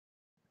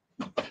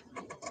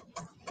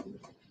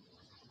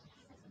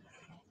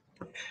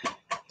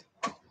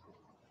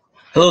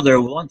Hello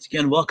there. Once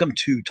again, welcome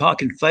to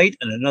Talk and Fight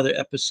and another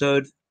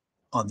episode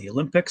on the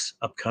Olympics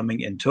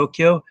upcoming in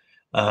Tokyo.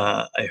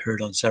 I heard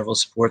on several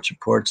sports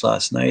reports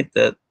last night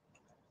that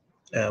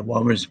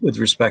one was with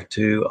respect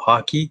to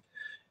hockey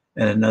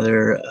and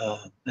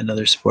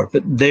another sport,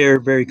 but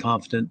they're very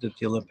confident that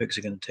the Olympics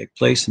are going to take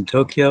place in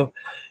Tokyo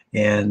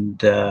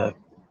and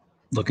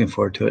looking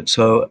forward to it.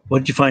 So, what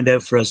did you find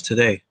out for us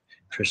today,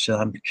 Christian?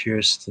 I'm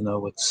curious to know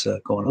what's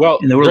going on Well,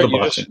 in the world Greg, of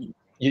boxing.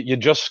 you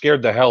just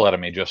scared the hell out of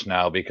me just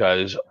now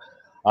because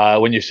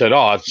when you said,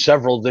 "Oh,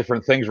 several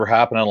different things were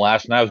happening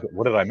last night,"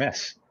 what did I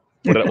miss?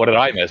 What did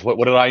I miss? What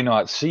did I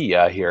not see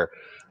here?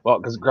 Well,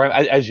 because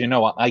as you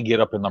know, I get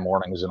up in the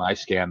mornings and I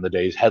scan the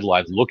day's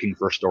headlines looking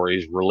for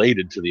stories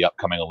related to the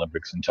upcoming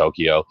Olympics in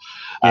Tokyo,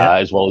 Yeah,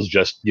 as well as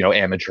just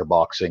amateur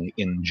boxing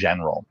in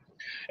general.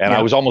 And I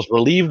yeah. was almost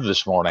relieved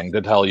this morning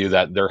to tell you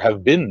that there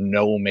have been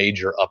no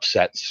major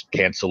upsets,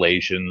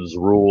 cancellations,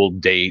 rule,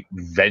 date,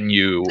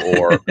 venue,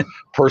 or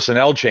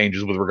personnel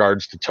changes with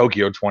regards to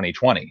Tokyo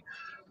 2020,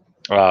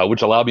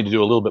 which allowed me to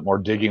do a little bit more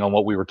digging on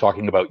what we were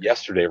talking about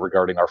yesterday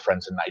regarding our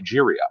friends in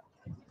Nigeria.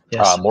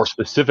 Yes, More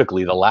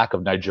specifically, the lack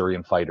of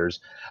Nigerian fighters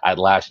at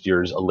last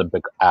year's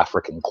Olympic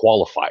African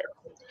qualifier.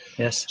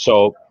 yes.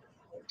 So,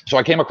 so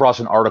I came across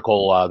an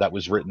article that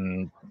was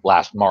written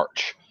last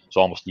March, so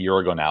almost a year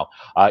ago now,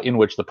 in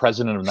which the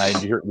president of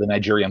the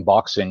Nigerian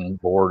Boxing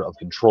Board of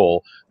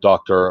Control,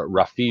 Dr.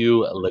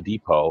 Rafiu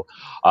Ladipo,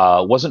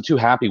 wasn't too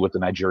happy with the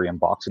Nigerian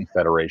Boxing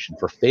Federation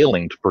for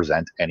failing to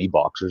present any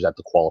boxers at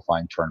the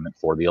qualifying tournament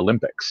for the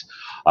Olympics,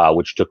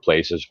 which took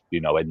place, as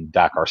you know, in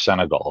Dakar,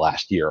 Senegal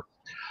last year.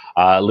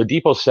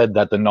 Ladipo said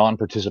that the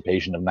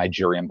non-participation of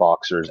Nigerian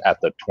boxers at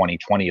the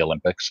 2020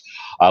 Olympics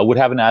would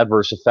have an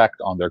adverse effect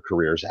on their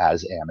careers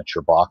as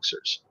amateur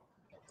boxers.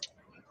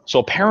 So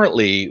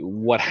apparently,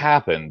 what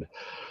happened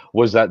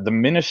was that the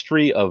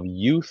Ministry of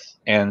Youth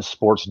and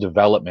Sports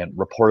Development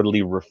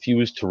reportedly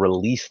refused to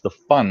release the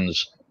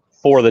funds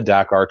for the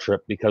Dakar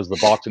trip because the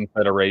Boxing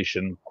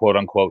Federation, quote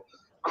unquote,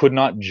 could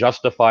not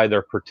justify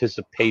their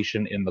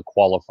participation in the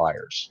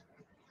qualifiers.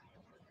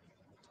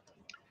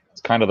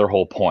 It's kind of their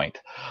whole point.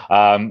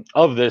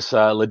 Of this,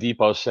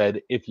 Ladipo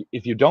said,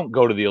 if you don't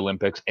go to the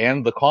Olympics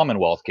and the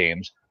Commonwealth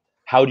Games,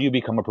 how do you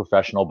become a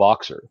professional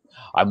boxer?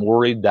 I'm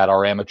worried that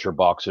our amateur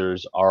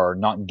boxers are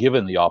not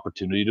given the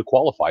opportunity to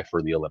qualify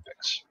for the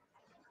Olympics.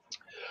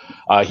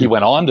 He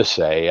went on to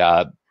say,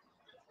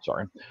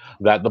 sorry,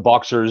 that the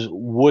boxers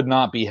would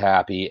not be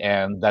happy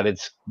and that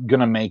it's not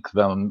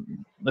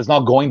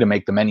going to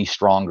make them any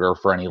stronger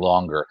for any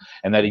longer.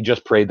 And that he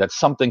just prayed that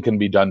something can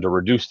be done to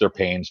reduce their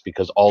pains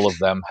because all of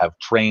them have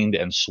trained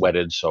and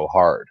sweated so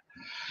hard.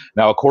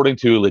 Now, according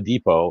to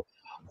Ladipo,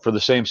 for the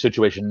same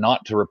situation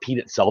not to repeat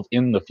itself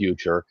in the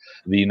future,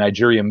 the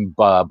Nigerian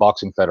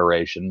Boxing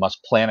Federation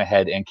must plan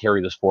ahead and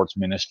carry the sports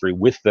ministry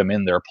with them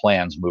in their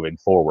plans moving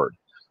forward.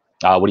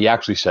 What he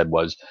actually said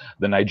was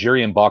the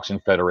Nigerian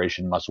Boxing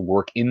Federation must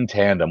work in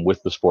tandem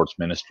with the sports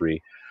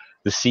ministry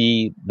to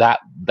see that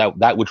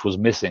which was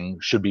missing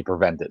should be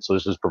prevented. So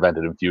this is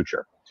prevented in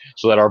future,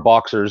 so that our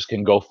boxers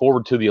can go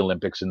forward to the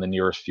Olympics in the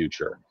nearest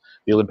future.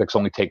 The Olympics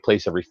only take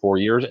place every 4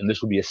 years, and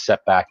this would be a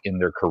setback in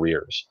their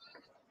careers.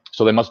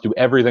 So they must do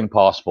everything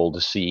possible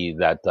to see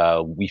that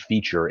we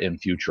feature in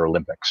future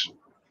Olympics.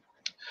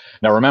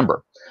 Now,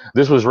 remember,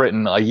 this was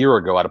written a year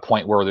ago at a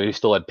point where they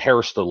still had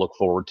Paris to look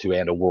forward to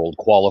and a world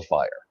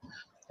qualifier.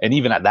 And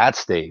even at that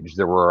stage,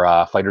 there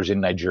were fighters in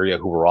Nigeria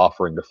who were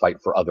offering to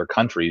fight for other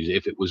countries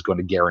if it was going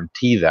to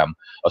guarantee them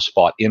a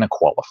spot in a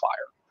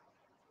qualifier.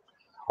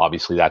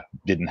 Obviously, that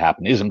didn't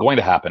happen, isn't going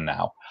to happen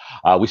now.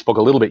 We spoke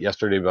a little bit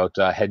yesterday about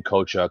head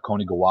coach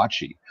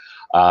Konigawachi,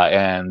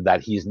 and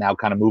that he's now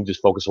kind of moved his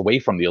focus away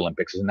from the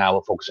Olympics and now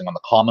focusing on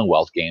the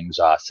Commonwealth Games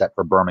set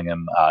for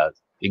Birmingham,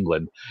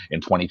 England in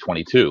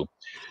 2022.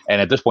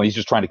 And at this point, he's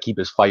just trying to keep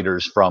his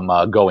fighters from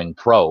going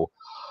pro.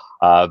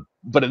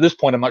 But at this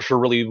point, I'm not sure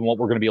really what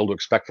we're going to be able to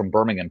expect from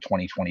Birmingham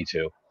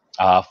 2022.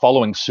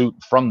 Following suit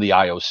from the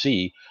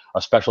IOC,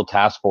 a special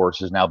task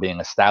force is now being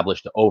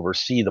established to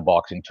oversee the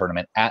boxing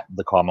tournament at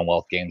the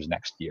Commonwealth Games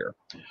next year.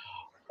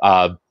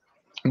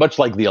 Much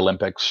like the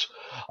Olympics,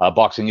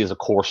 boxing is a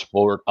core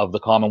sport of the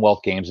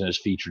Commonwealth Games and is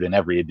featured in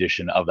every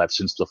edition of that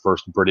since the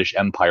first British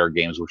Empire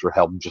Games, which were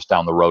held just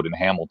down the road in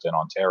Hamilton,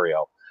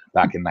 Ontario,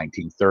 back in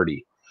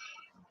 1930.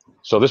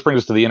 So this brings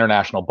us to the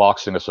International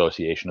Boxing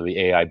Association, or the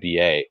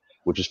AIBA,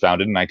 which was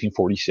founded in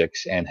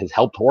 1946 and has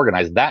helped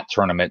organize that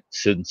tournament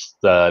since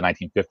the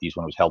 1950s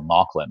when it was held in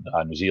Auckland,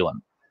 New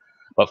Zealand.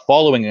 But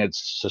following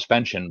its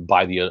suspension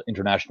by the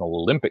International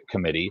Olympic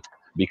Committee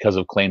because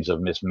of claims of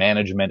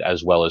mismanagement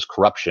as well as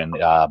corruption,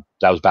 that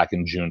was back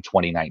in June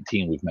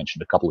 2019. We've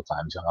mentioned a couple of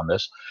times on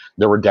this.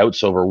 There were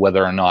doubts over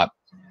whether or not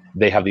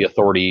they have the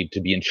authority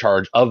to be in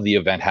charge of the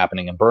event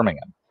happening in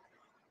Birmingham.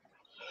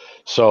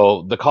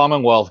 So the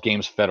Commonwealth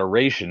Games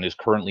Federation is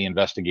currently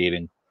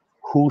investigating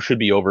who should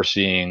be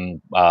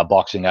overseeing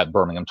boxing at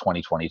Birmingham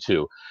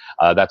 2022.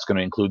 That's going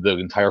to include the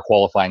entire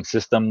qualifying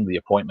system, the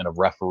appointment of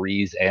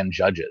referees and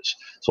judges.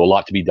 So a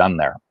lot to be done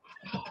there.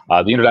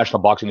 The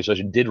International Boxing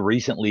Association did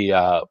recently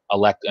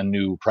elect a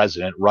new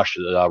president,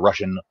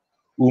 Russian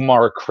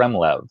Umar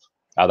Kremlev.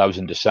 That was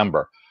in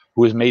December,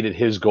 who has made it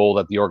his goal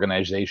that the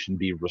organization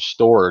be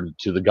restored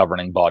to the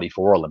governing body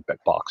for Olympic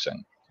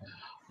boxing.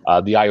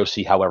 The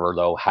IOC, however,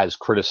 though, has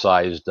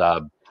criticized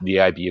the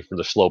AIBA for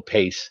the slow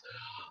pace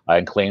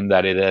and claimed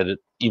that it had,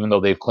 even though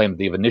they've claimed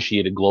they've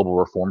initiated global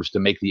reforms to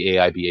make the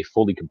AIBA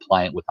fully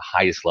compliant with the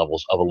highest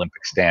levels of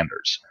Olympic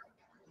standards.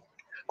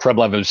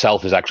 Kremlev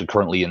himself is actually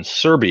currently in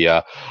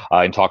Serbia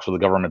in talks with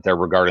the government there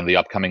regarding the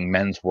upcoming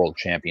men's world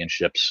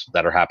championships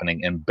that are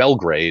happening in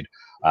Belgrade.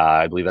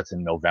 I believe that's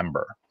in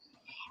November.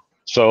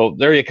 So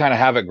there you kind of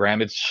have it,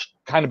 Graham. It's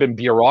kind of been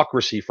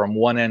bureaucracy from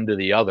one end to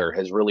the other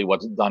has really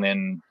what's done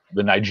in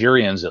the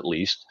Nigerians, at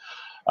least,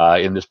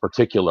 in this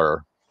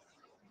particular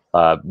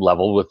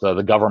level, with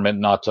the government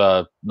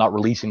not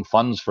releasing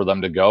funds for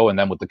them to go, and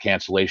then with the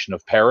cancellation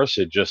of Paris,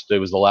 it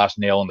was the last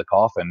nail in the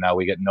coffin. Now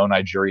we get no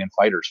Nigerian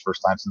fighters,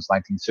 first time since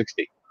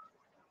 1960.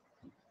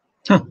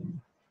 Huh.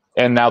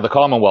 And now the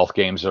Commonwealth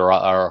Games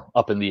are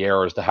up in the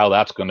air as to how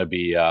that's going to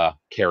be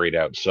carried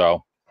out.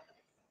 So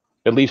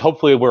at least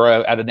hopefully we're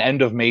at an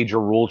end of major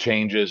rule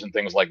changes and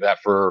things like that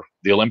for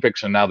the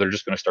Olympics, and now they're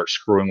just going to start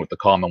screwing with the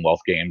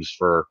Commonwealth Games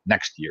for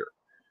next year.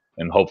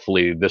 And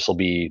hopefully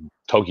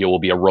Tokyo will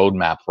be a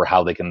roadmap for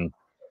how they can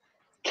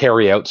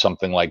carry out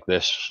something like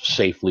this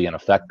safely and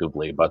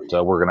effectively. But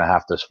we're going to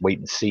have to wait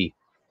and see.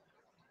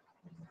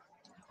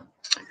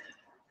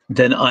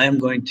 Then I am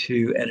going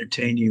to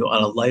entertain you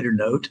on a lighter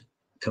note,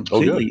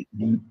 completely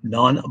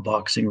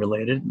non-boxing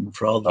related. And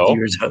for all the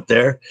viewers out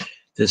there,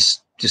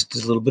 this just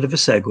is a little bit of a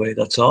segue,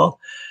 that's all.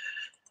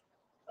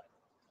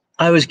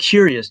 I was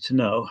curious to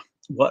know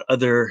what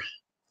other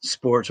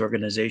sports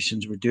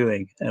organizations were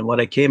doing. And what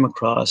I came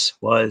across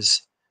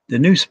was the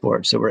new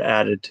sports that were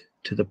added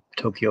to the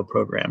Tokyo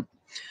program.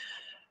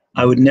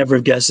 I would never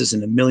have guessed this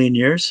in a million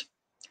years.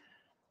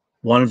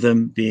 One of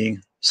them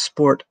being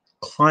sport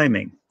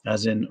climbing,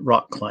 as in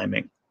rock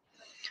climbing.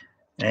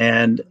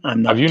 And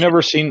I'm not. Have you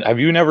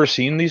never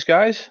seen these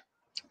guys?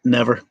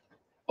 Never.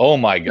 Oh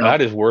my God,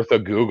 that is worth a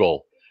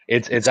Google.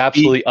 It's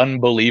absolutely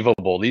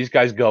unbelievable. These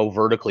guys go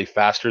vertically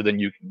faster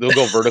than they'll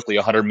go vertically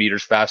 100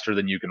 meters faster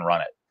than you can run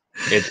it.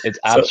 It's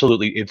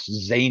absolutely, it's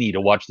zany to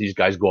watch these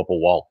guys go up a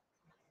wall.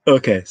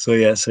 Okay, so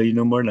you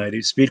know more than I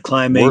do. Speed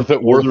climbing, worth a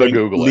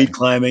Googling. Lead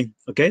climbing.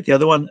 Okay, the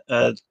other one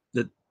that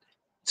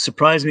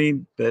surprised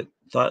me, but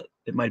thought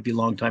it might be a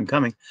long time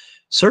coming.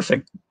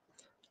 Surfing.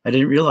 I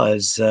didn't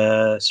realize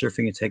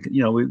surfing had taken.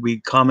 We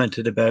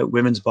commented about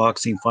women's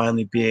boxing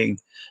finally being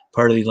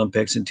part of the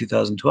Olympics in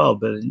 2012,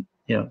 but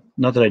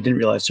not that I didn't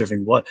realize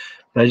surfing was.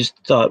 But I just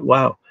thought,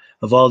 wow.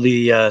 Of all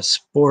the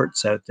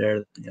sports out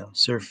there,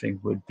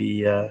 surfing would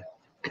be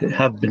could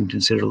have been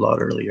considered a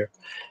lot earlier.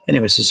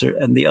 Anyway,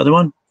 and the other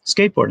one,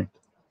 skateboarding.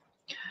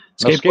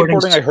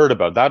 Skateboarding, I heard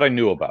about that. I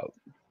knew about.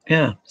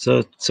 Yeah.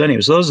 So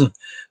anyways, those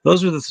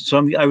were the.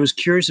 So I was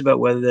curious about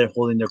whether they're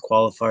holding their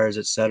qualifiers,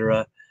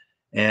 etc.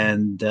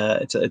 And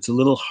it's a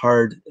little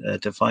hard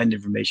to find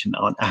information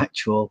on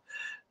actual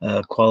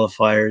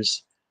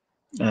qualifiers.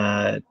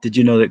 Did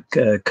you know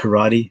that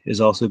karate is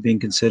also being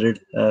considered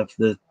for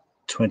the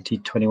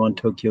 2021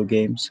 Tokyo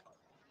Games?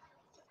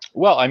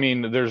 Well, I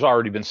mean, there's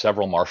already been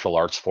several martial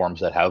arts forms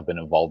that have been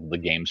involved in the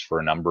games for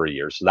a number of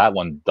years, so that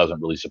one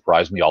doesn't really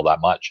surprise me all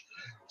that much.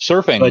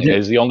 Surfing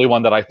is the only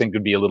one that I think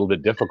would be a little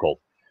bit difficult,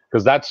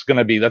 because that's going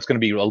to be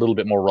a little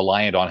bit more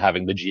reliant on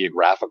having the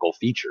geographical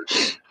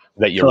features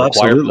that you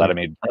require for that. I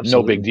mean,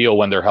 no big deal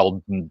when they're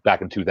held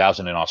back in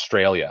 2000 in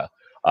Australia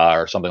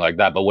or something like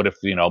that. But what if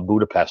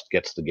Budapest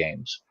gets the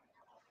games?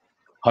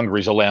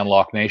 Hungary's a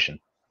landlocked nation.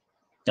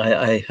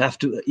 I have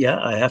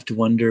to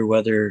wonder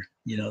whether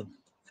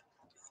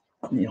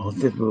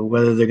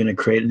whether they're going to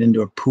create an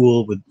indoor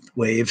pool with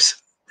waves,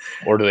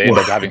 or do they end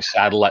up having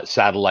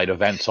satellite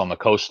events on the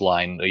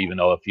coastline? Even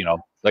though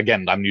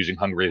again, I'm using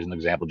Hungary as an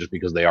example just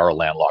because they are a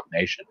landlocked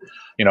nation.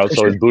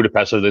 So is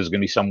Budapest? So there's going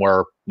to be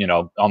somewhere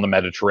on the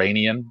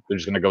Mediterranean. They're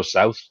just going to go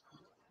south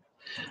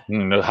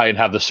and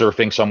have the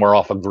surfing somewhere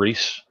off of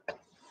Greece.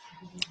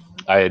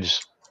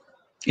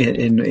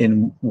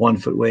 In 1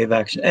 foot wave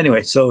action.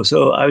 Anyway, so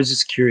I was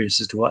just curious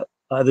as to what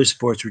other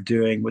sports were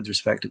doing with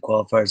respect to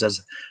qualifiers,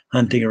 as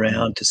hunting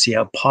around to see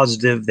how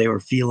positive they were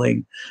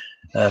feeling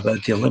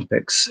about the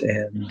Olympics.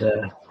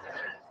 And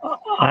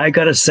I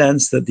got a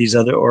sense that these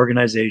other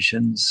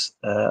organizations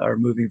are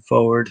moving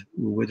forward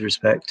with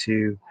respect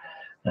to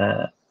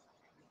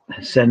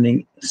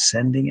sending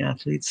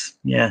athletes.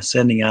 Yeah,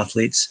 sending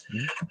athletes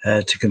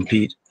to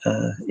compete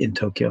in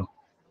Tokyo.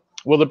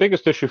 Well, the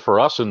biggest issue for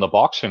us in the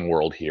boxing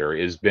world here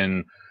has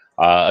been,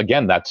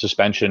 again, that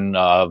suspension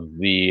of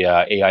the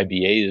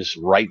AIBA's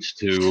rights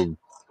to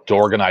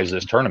organize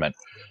this tournament.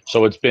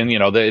 So it's been,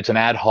 it's an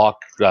ad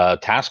hoc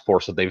task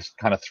force that they've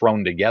kind of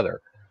thrown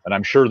together. And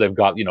I'm sure they've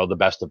got, the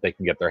best that they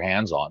can get their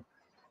hands on.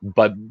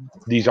 But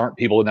these aren't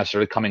people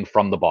necessarily coming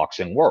from the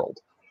boxing world.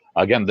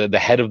 Again, the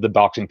head of the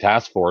boxing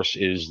task force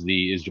is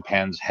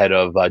Japan's head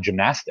of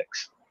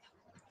gymnastics.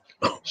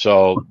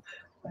 So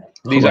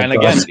These, my and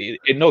God.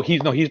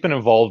 again, he's been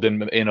involved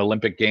in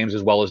Olympic games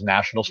as well as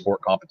national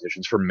sport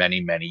competitions for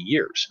many, many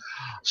years.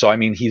 So I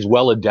mean, he's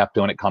well adept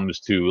when it comes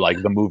to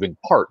like the moving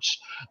parts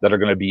that are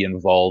going to be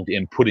involved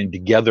in putting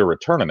together a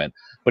tournament,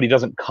 but he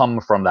doesn't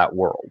come from that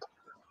world.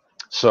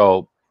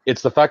 So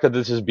it's the fact that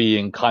this is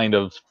being kind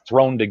of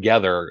thrown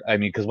together. I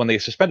mean, because when they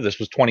suspended this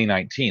was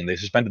 2019, they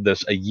suspended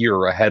this a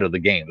year ahead of the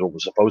games, or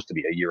was supposed to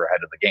be a year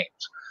ahead of the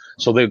games.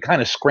 So they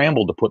kind of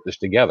scrambled to put this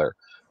together,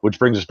 which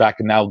brings us back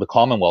to now the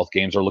Commonwealth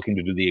Games are looking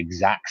to do the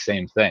exact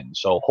same thing.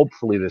 So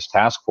hopefully this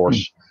task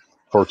force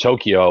for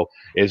Tokyo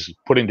is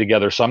putting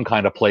together some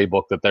kind of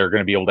playbook that they're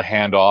going to be able to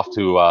hand off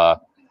to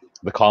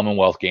the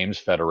Commonwealth Games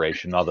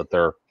Federation, not that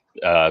they're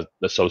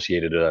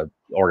associated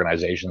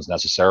organizations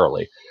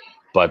necessarily.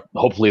 But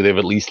hopefully they've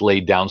at least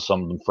laid down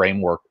some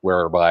framework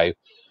whereby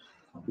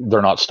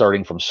they're not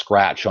starting from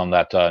scratch on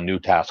that new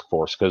task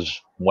force. Because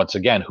once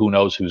again, who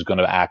knows who's going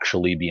to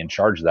actually be in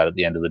charge of that at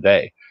the end of the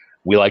day.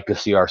 We like to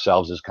see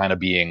ourselves as kind of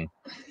being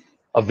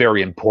a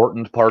very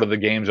important part of the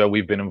games that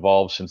we've been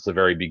involved since the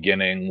very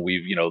beginning.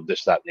 We've,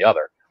 this, that, and the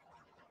other.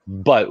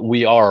 But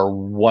we are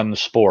one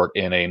sport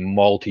in a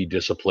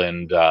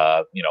multidisciplined,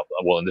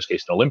 well, in this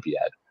case, an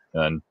Olympiad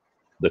and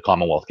the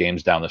Commonwealth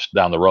Games down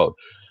the road.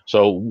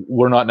 So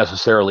we're not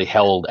necessarily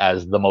held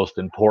as the most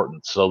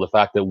important. So the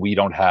fact that we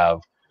don't have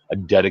a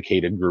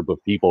dedicated group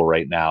of people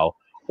right now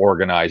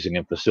organizing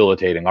and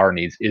facilitating our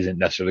needs isn't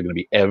necessarily going to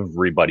be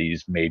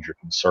everybody's major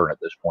concern at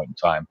this point in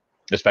time,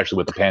 especially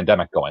with the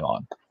pandemic going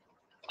on.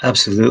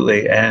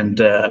 Absolutely. And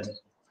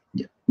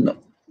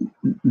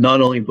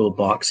not only will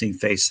boxing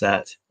face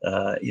that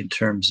in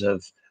terms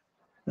of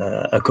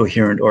a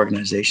coherent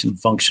organization,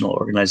 functional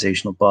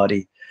organizational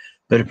body,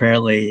 but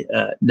apparently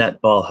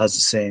netball has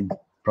the same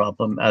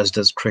problem, as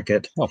does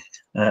cricket.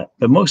 But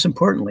most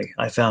importantly,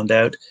 I found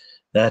out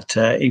that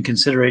in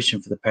consideration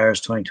for the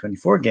Paris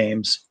 2024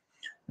 games,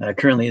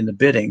 currently in the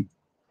bidding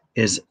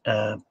is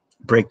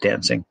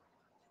breakdancing.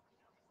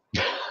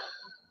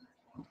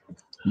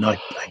 No,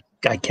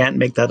 I can't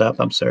make that up.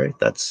 I'm sorry.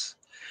 That's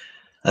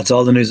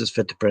all the news is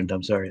fit to print.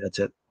 I'm sorry. That's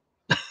it.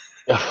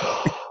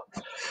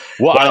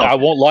 Well, I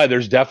won't lie.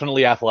 There's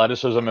definitely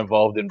athleticism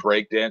involved in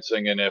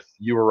breakdancing, and if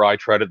you or I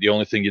tried it, the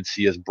only thing you'd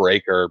see is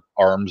break are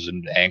arms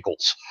and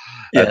ankles.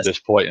 Yes. At this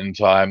point in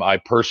time. I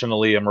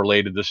personally am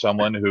related to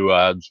someone who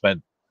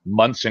spent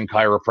months in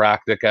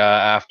chiropractic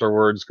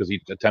afterwards because he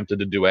attempted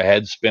to do a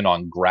head spin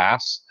on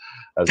grass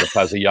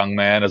as a young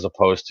man, as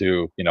opposed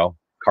to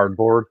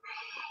cardboard.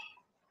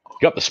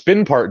 Got the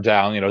spin part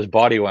down. His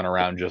body went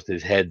around, just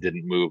his head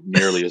didn't move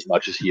nearly as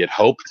much as he had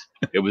hoped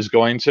it was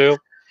going to.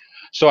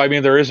 So, I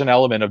mean, there is an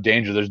element of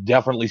danger. There's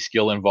definitely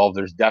skill involved.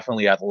 There's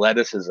definitely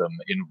athleticism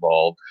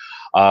involved.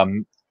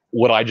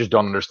 What I just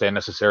don't understand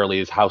necessarily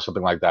is how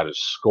something like that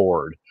is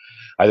scored.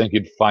 I think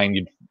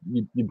you'd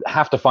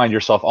have to find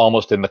yourself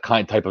almost in the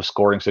type of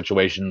scoring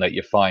situation that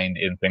you find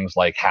in things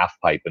like half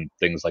pipe and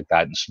things like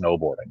that in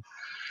snowboarding,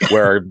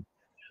 where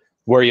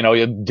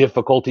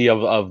difficulty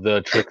of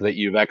the trick that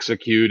you've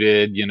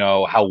executed,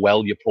 how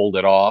well you pulled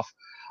it off.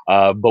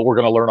 But we're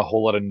going to learn a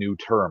whole lot of new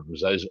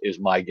terms, is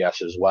my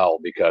guess as well,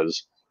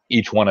 because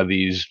each one of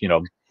these,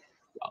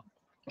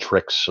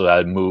 tricks,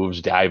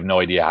 moves, I have no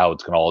idea how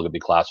it's all going to be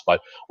classified.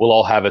 Will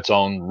all have its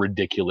own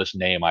ridiculous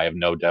name, I have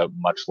no doubt,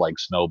 much like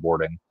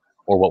snowboarding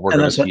or what we're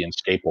going to see in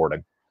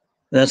skateboarding.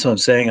 That's what I'm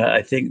saying.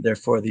 I think,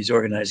 therefore, these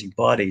organizing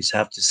bodies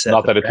have to set.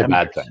 Not that it's a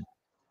bad thing.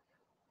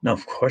 No,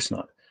 of course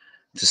not.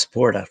 It's a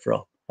sport, after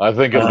all. I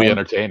think it'll be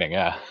entertaining.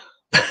 Yeah,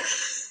 I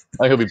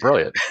think it'll be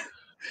brilliant.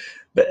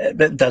 But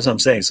that's what I'm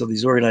saying. So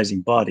these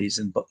organizing bodies,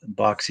 and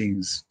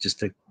boxing's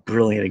just a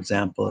brilliant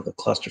example of a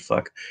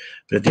clusterfuck.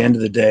 But at the end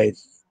of the day,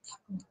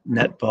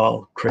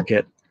 netball,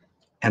 cricket,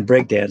 and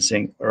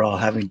breakdancing are all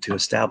having to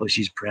establish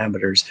these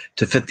parameters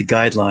to fit the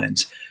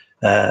guidelines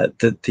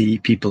that the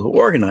people who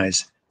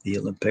organize the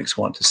Olympics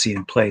want to see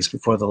in place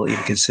before they'll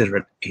even consider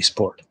it a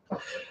sport.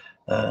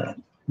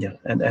 And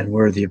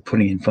worthy of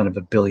putting in front of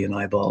 1 billion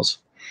eyeballs.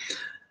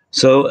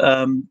 So,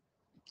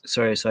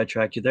 sorry I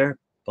sidetracked you there.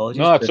 Apologies.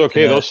 No, it's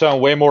okay. Those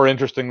sound way more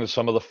interesting than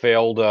some of the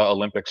failed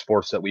Olympic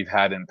sports that we've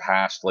had in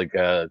past, like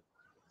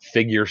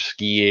figure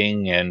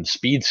skiing and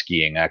speed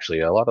skiing. Actually,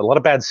 a lot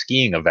of bad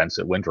skiing events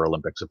at Winter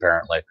Olympics,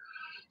 apparently.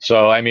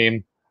 So, I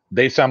mean,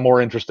 they sound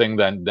more interesting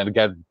than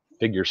again.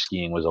 Figure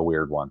skiing was a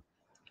weird one.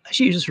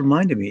 Actually, you just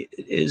reminded me.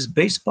 Is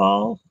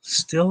baseball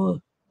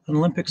still an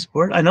Olympic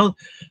sport? I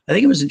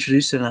think it was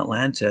introduced in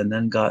Atlanta and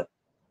then got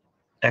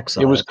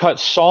exiled. It was cut.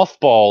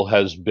 Softball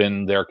has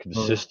been there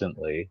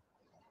consistently.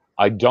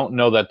 I don't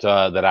know that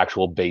that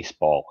actual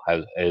baseball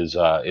is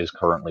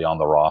currently on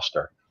the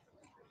roster.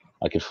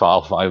 I could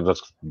find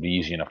that's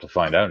easy enough to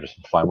find out.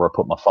 Just find where I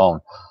put my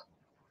phone.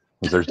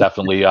 There's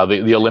definitely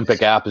the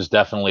Olympic app is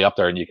definitely up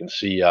there, and you can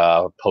see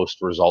post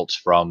results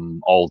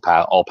from all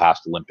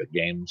past Olympic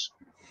games,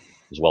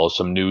 as well as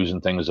some news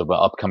and things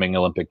about upcoming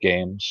Olympic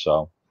games.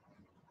 So,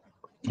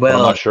 well,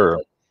 I'm not sure.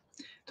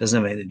 Doesn't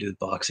have anything to do with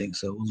boxing,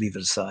 so we'll leave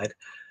it aside.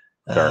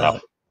 Fair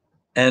enough.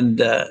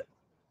 And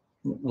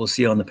we'll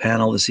see you on the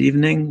panel this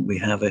evening. We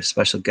have a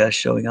special guest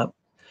showing up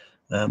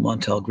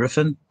Montel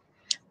Griffin,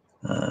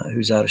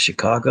 who's out of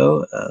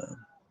Chicago,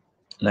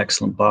 an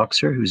excellent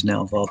boxer who's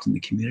now involved in the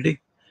community.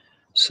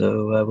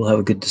 So we'll have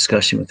a good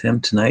discussion with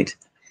him tonight.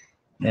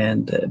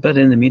 And but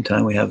in the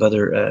meantime, we have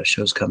other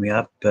shows coming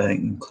up,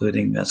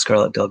 including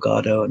Scarlett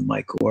Delgado and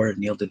Mike Ward and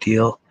Neil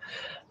DeDeal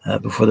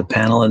before the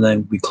panel. And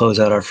then we close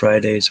out our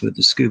Fridays with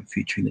The Scoop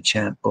featuring the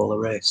champ, Bola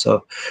Ray.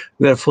 So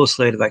we got a full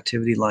slate of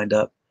activity lined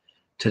up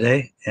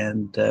today.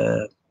 And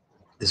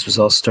this was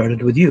all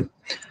started with you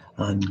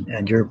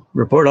and your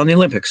report on the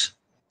Olympics.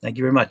 Thank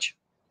you very much.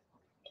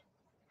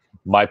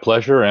 My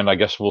pleasure. And I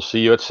guess we'll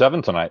see you at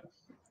 7 tonight.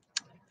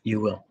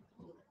 You will.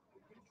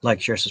 Like,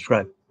 share,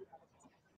 subscribe.